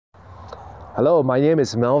Hello, my name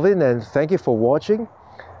is Melvin and thank you for watching.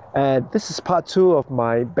 And this is part 2 of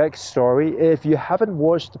my backstory. If you haven't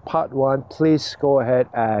watched part 1, please go ahead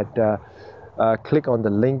and click on the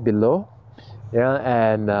link below. Yeah,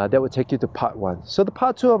 and that will take you to part 1. So the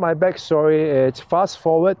part 2 of my backstory, it's fast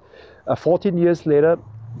forward 14 years later,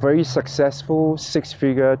 very successful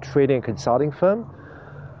 6-figure trading and consulting firm.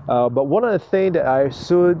 But one of the things that I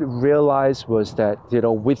soon realized was that,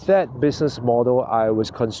 with that business model, I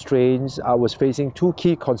was constrained. I was facing 2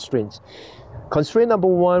 key constraints. Constraint number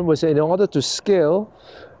 1 was in order to scale,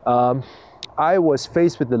 I was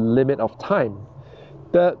faced with the limit of time.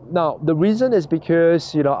 Now, the reason is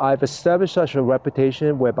because, I've established such a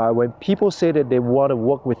reputation whereby when people say that they want to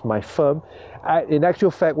work with my firm, in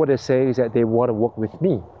actual fact, what they say is that they want to work with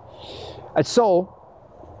me. And so,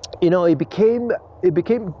 it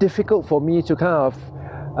became difficult for me to kind of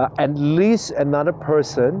enlist another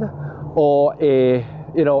person or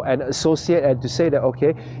an associate, and to say that,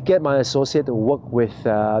 okay, get my associate to work with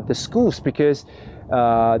the schools, because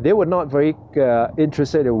they were not very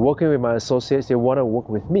interested in working with my associates. They want to work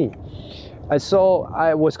with me. And so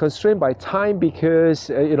I was constrained by time because,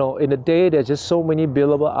 in a day there's just so many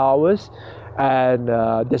billable hours, and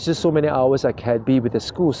there's just so many hours I can be with the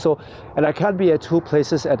school. So, and I can't be at 2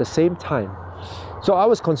 places at the same time. So I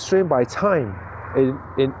was constrained by time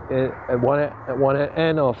at one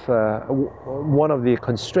end of one of the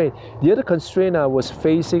constraints. The other constraint I was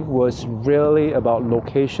facing was really about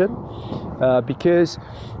location, because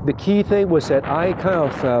the key thing was that I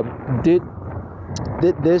kind of did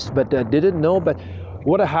this, but didn't know. But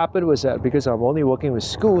what happened was that because I'm only working with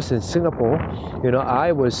schools in Singapore,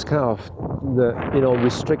 I was kind of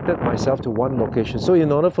restricted myself to one location. So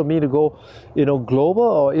in order for me to go, global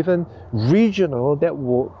or even regional, that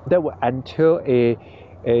will entail a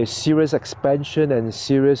serious expansion and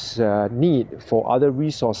serious need for other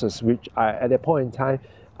resources, which at that point in time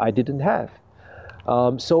I didn't have.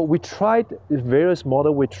 So we tried various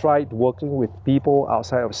models. We tried working with people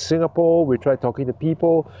outside of Singapore. We tried talking to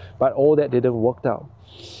people, but all that didn't work out.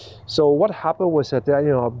 So what happened was that,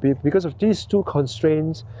 because of these 2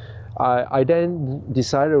 constraints, I then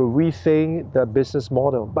decided to rethink the business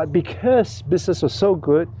model. But because business was so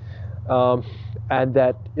good, and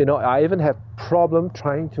that, I even had problem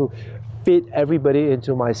trying to fit everybody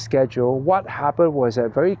into my schedule, what happened was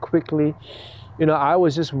that very quickly, I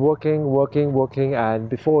was just working, and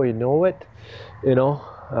before you know it,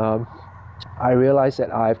 I realized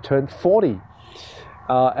that I've turned 40.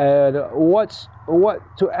 And what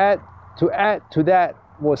to add to that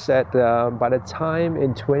was that by the time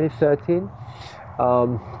in 2013,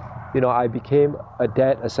 I became a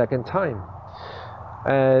dad a second time.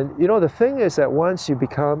 And the thing is that once you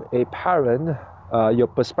become a parent, your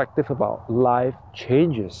perspective about life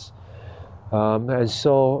changes. And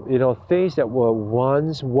so, things that were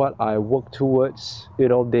once what I worked towards,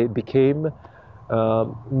 they became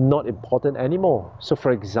not important anymore. So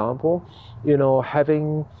for example,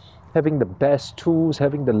 having the best tools,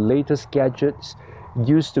 having the latest gadgets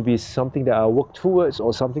used to be something that I work towards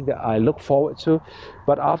or something that I look forward to.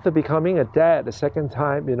 But after becoming a dad the second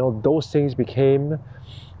time, those things became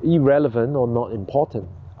irrelevant or not important.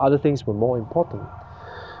 Other things were more important.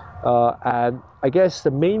 And I guess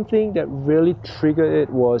the main thing that really triggered it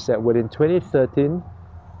was that within 2013,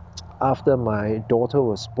 after my daughter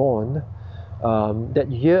was born, that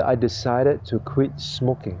year I decided to quit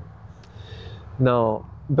smoking. Now,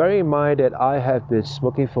 bear in mind that I have been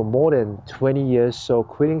smoking for more than 20 years, so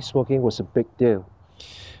quitting smoking was a big deal.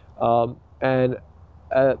 And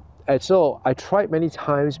so I tried many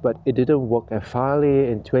times, but it didn't work. And finally,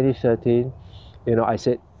 in 2013, I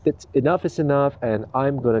said, enough is enough, and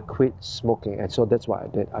I'm going to quit smoking. And so that's what I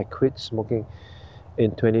did. I quit smoking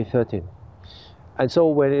in 2013. And so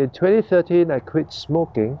when in 2013 I quit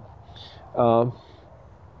smoking,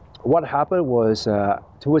 what happened was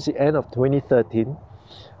towards the end of 2013,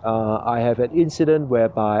 I have an incident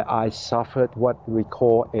whereby I suffered what we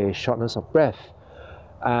call a shortness of breath.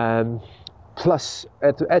 Plus,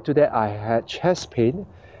 to add to that, I had chest pain,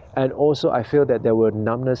 and also I feel that there were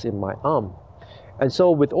numbness in my arm. And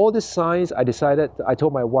so with all these signs, I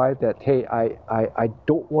told my wife that, hey, I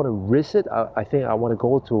don't want to risk it. I think I want to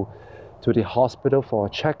go to the hospital for a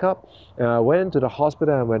checkup. And I went into the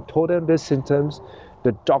hospital, and when I told them these symptoms,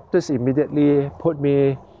 the doctors immediately put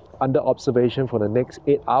me under observation for the next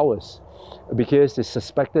 8 hours because they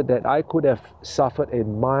suspected that I could have suffered a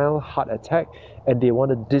mild heart attack, and they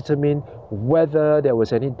wanted to determine whether there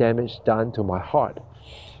was any damage done to my heart.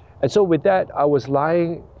 And so with that, I was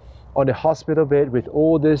lying on the hospital bed with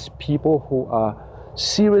all these people who are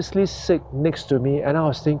seriously sick next to me, and I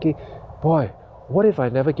was thinking, boy, what if I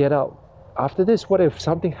never get out? after this, what if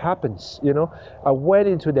something happens? You know, I went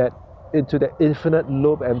into that infinite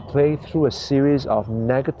loop and played through a series of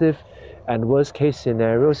negative and worst case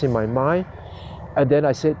scenarios in my mind. And then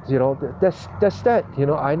I said, you know, that's that. You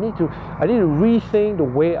know, I need to rethink the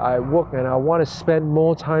way I work, and I want to spend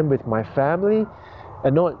more time with my family,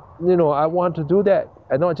 and not, you know, I want to do that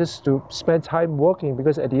and not just to spend time working,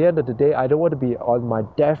 because at the end of the day, I don't want to be on my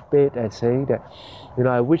deathbed and saying that, you know,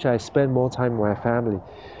 I wish I spent more time with my family.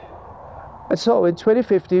 And so in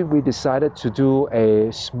 2015, we decided to do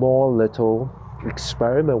a small little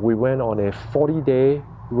experiment. We went on a 40-day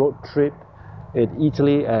road trip in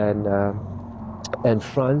Italy and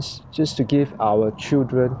France, just to give our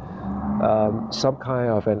children some kind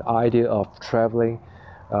of an idea of traveling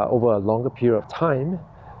over a longer period of time.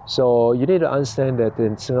 So you need to understand that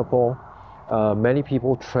in Singapore, many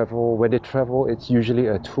people travel. When they travel, it's usually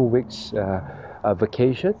a 2 weeks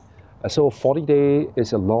vacation. So 40 days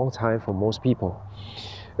is a long time for most people.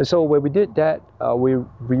 And so when we did that, we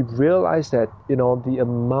realized that, you know, the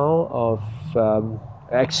amount of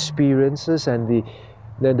experiences and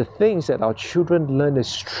the things that our children learn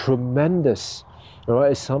is tremendous.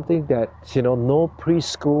 Right? It's something that, you know, no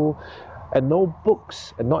preschool and no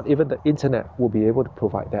books and not even the internet will be able to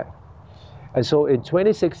provide that. And so in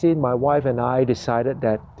 2016, my wife and I decided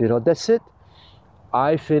that, you know, that's it.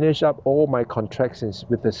 I finished up all my contracts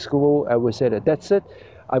with the school, and we said that that's it.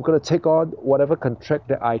 I'm going to take on whatever contract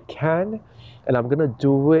that I can, and I'm going to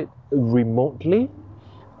do it remotely.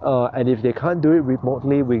 And if they can't do it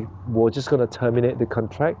remotely, we're just going to terminate the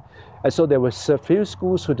contract. And so there were a few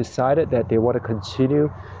schools who decided that they want to continue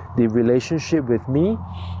the relationship with me,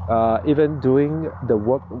 even doing the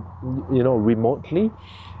work, you know, remotely.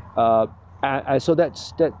 And so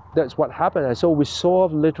that's what happened. And so we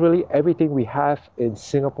sold literally everything we have in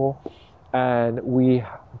Singapore, and we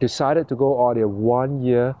decided to go on a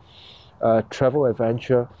 1-year travel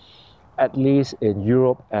adventure, at least in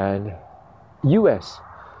Europe and US.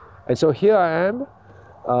 And so here I am.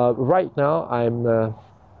 Right now I'm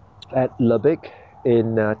at Lubbock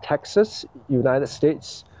in Texas, United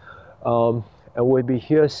States. And we've been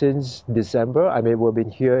here since December. I mean, we've been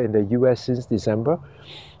here in the US since December.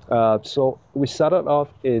 So we started off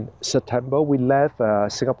in September. We left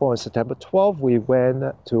Singapore on September 12th. We went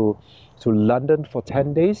to London for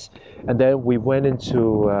 10 days, and then we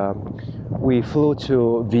flew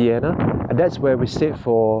to Vienna, and that's where we stayed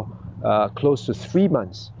for close to 3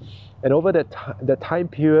 months. And over that time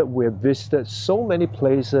period, we've visited so many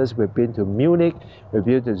places. We've been to Munich, we've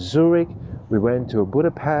been to Zurich, we went to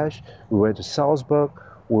Budapest, we went to Salzburg,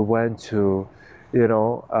 we went to, you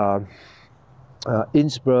know,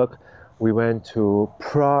 Innsbruck, we went to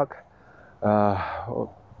Prague,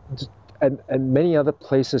 and many other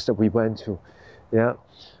places that we went to. Yeah.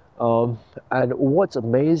 And what's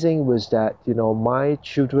amazing was that, you know, my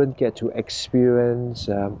children get to experience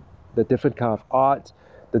the different kind of art,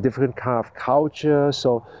 the different kind of culture.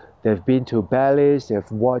 So they've been to ballets, they've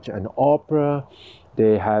watched an opera,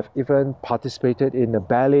 they have even participated in a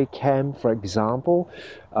ballet camp, for example.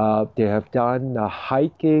 They have done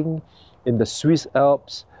hiking in the Swiss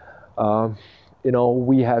Alps. You know,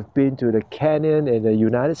 we have been to the canyon in the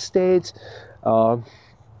United States. You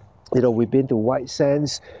know, we've been to White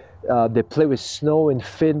Sands. They play with snow in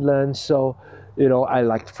Finland. So, you know,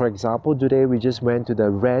 for example, today we just went to the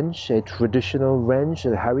ranch, a traditional ranch,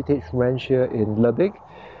 a heritage ranch here in Lubbock.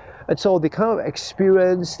 And so the kind of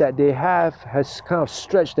experience that they have has kind of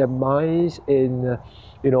stretched their minds in,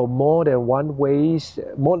 you know, more than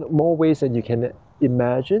more ways than you can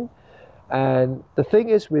imagine. And the thing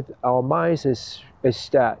is with our minds is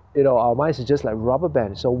that, you know, our minds is just like rubber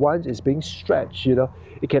band. So once it's being stretched, you know,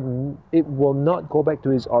 it will not go back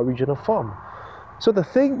to its original form. So the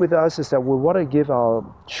thing with us is that we want to give our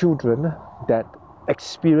children that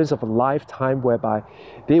experience of a lifetime whereby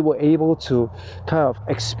they were able to kind of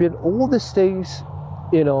experience all these things,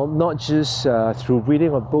 you know, not just through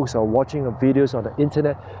reading of books or watching of videos on the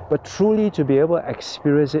internet, but truly to be able to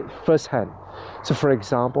experience it firsthand. So for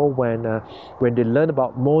example, when they learn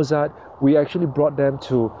about Mozart, we actually brought them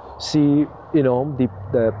to see, you know,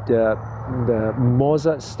 the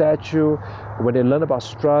Mozart statue. When they learn about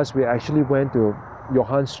Strauss, we actually went to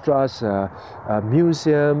Johann Strauss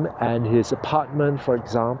museum and his apartment, for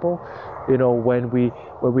example. You know, when we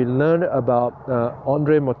learn about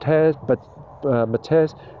Andre Matisse,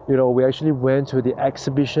 you know, we actually went to the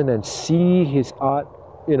exhibition and see his art,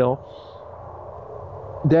 you know,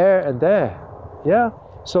 there and there. Yeah.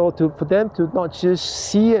 So for them to not just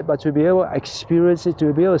see it, but to be able to experience it,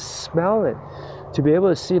 to be able to smell it, to be able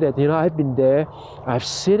to see that, you know, I've been there, I've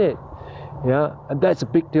seen it. Yeah, and that's a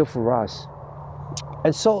big deal for us.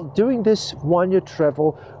 And so during this 1-year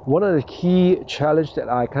travel, one of the key challenges that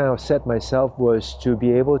I kind of set myself was to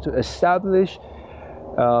be able to establish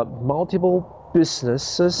multiple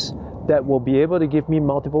businesses that will be able to give me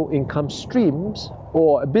multiple income streams,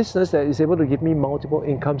 or a business that is able to give me multiple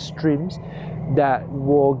income streams that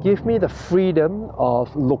will give me the freedom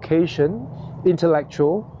of location,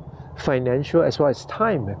 intellectual, financial, as well as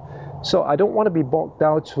time. So I don't want to be bogged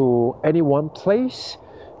down to any one place,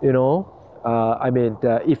 you know.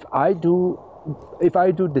 If I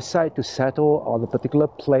do decide to settle on a particular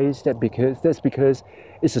place, that's because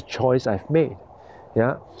it's a choice I've made.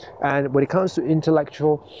 Yeah, and when it comes to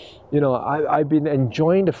intellectual, you know, I've been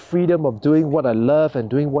enjoying the freedom of doing what I love and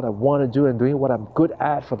doing what I want to do and doing what I'm good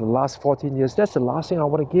at for the last 14 years. That's the last thing I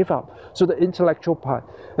want to give up. So the intellectual part,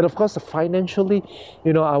 and of course the financially,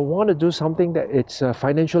 you know, I want to do something that it's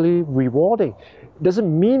financially rewarding. It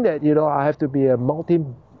doesn't mean that, you know, I have to be a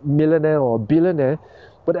multi-millionaire or a billionaire,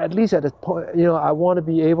 but at least at the point, you know, I want to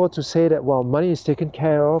be able to say that, well, money is taken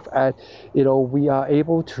care of, and, you know, we are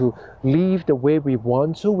able to live the way we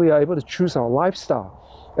want to. We are able to choose our lifestyle.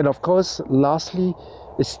 And of course, lastly,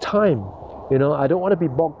 it's time. You know, I don't want to be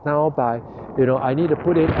bogged down by, you know, I need to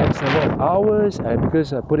put in X number of hours, and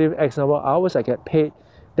because I put in X number of hours, I get paid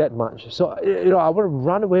that much. So, you know, I want to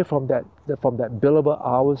run away from that billable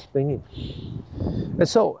hours thingy. And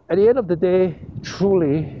so, at the end of the day,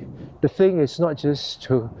 truly, the thing is not just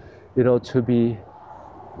to, you know, to be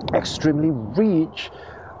extremely rich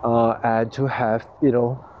and to have, you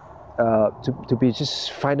know, to be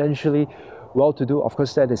just financially well-to-do. Of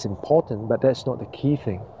course, that is important, but that's not the key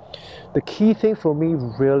thing. The key thing for me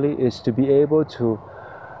really is to be able to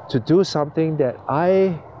do something that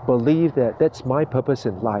I believe that's my purpose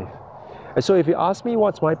in life. And so if you ask me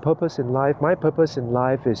what's my purpose in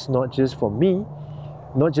life is not just for me,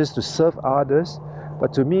 not just to serve others,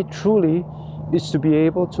 but to me truly is to be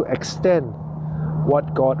able to extend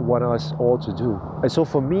what God wants us all to do. And so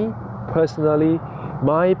for me personally,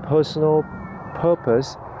 my personal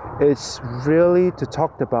purpose is really to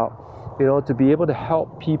talk about, you know, to be able to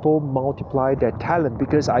help people multiply their talent,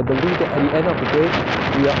 because I believe that at the end of the day,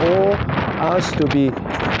 we are all asked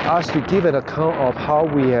to give an account of how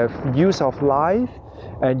we have used our life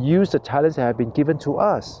and used the talents that have been given to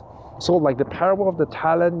us. So like the parable of the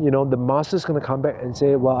talent, you know, the master's going to come back and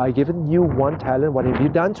say, well, I've given you 1 talent, what have you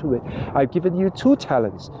done to it? I've given you 2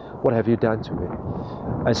 talents, what have you done to it?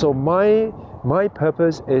 And so my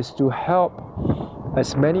purpose is to help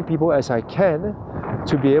as many people as I can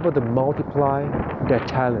to be able to multiply their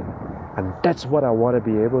talent. And that's what I want to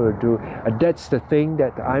be able to do. And that's the thing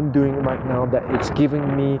that I'm doing right now, that it's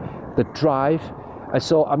giving me the drive. And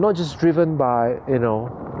so I'm not just driven by, you know,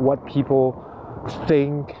 what people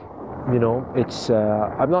think. You know,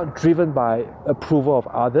 I'm not driven by approval of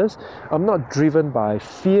others. I'm not driven by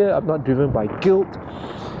fear. I'm not driven by guilt.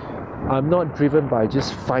 I'm not driven by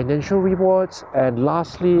just financial rewards. And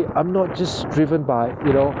lastly, I'm not just driven by,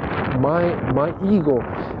 you know, my ego.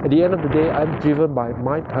 At the end of the day, I'm driven by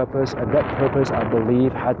my purpose, and that purpose, I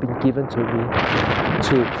believe, had been given to me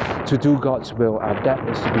to do God's will, and that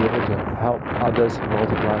is to be able to help others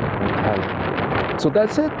multiply their talent. So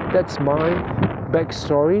that's it. That's my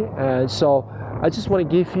backstory. And so I just want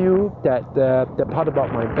to give you that part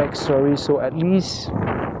about my backstory, so at least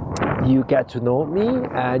you get to know me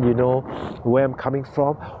and you know where I'm coming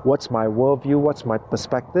from, what's my worldview, what's my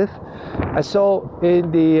perspective. And so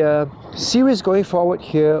in the series going forward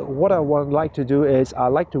here, what I would like to do is I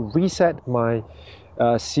like to reset my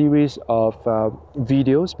series of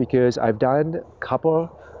videos, because I've done a couple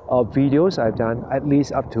of videos. I've done at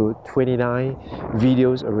least up to 29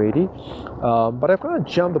 videos already, but I've kind of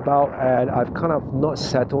jumped about and I've kind of not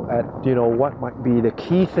settled at, you know, what might be the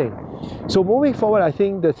key thing. So moving forward, I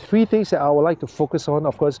think the 3 things that I would like to focus on,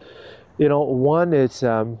 of course, you know, one is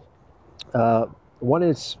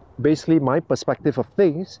basically my perspective of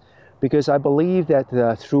things, because I believe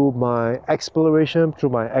that through my exploration, through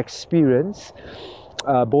my experience,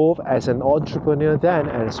 both as an entrepreneur then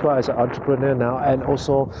and as well as an entrepreneur now, and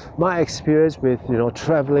also my experience with, you know,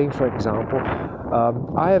 traveling, for example,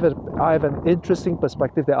 I have an interesting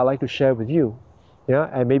perspective that I like to share with you. Yeah,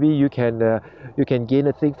 and maybe you can gain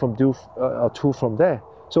a thing from or 2 from there.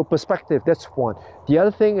 So perspective, that's one. The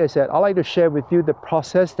other thing is that I like to share with you the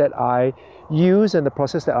process that I use and the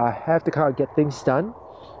process that I have to kind of get things done.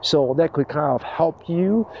 So that could kind of help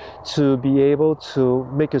you to be able to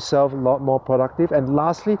make yourself a lot more productive. And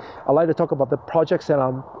lastly, I like to talk about the projects that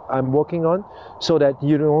I'm working on, so that,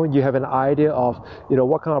 you know, you have an idea of, you know,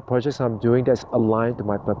 what kind of projects I'm doing that's aligned to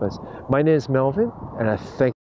my purpose. My name is Melvin, and I thank you.